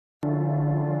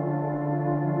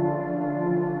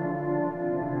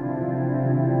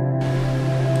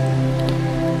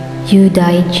You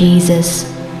died, Jesus,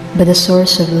 but the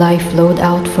source of life flowed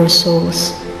out for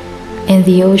souls, and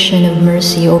the ocean of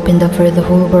mercy opened up for the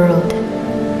whole world.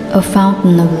 A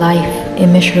fountain of life,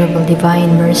 immeasurable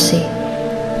divine mercy,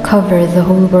 cover the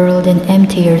whole world and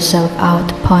empty yourself out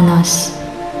upon us.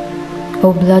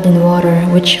 O blood and water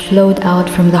which flowed out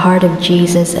from the heart of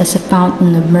Jesus as a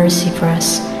fountain of mercy for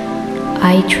us,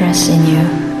 I trust in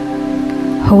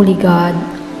you. Holy God,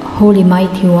 Holy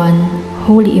Mighty One,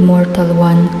 Holy Immortal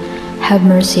One, have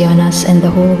mercy on us and the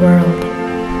whole world.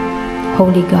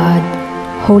 Holy God,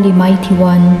 Holy Mighty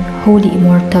One, Holy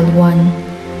Immortal One,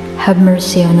 have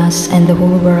mercy on us and the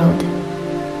whole world.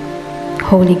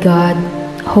 Holy God,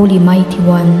 Holy Mighty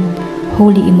One,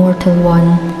 Holy Immortal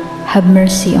One, have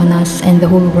mercy on us and the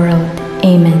whole world.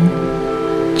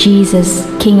 Amen. Jesus,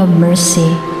 King of mercy,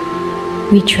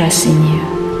 we trust in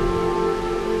you.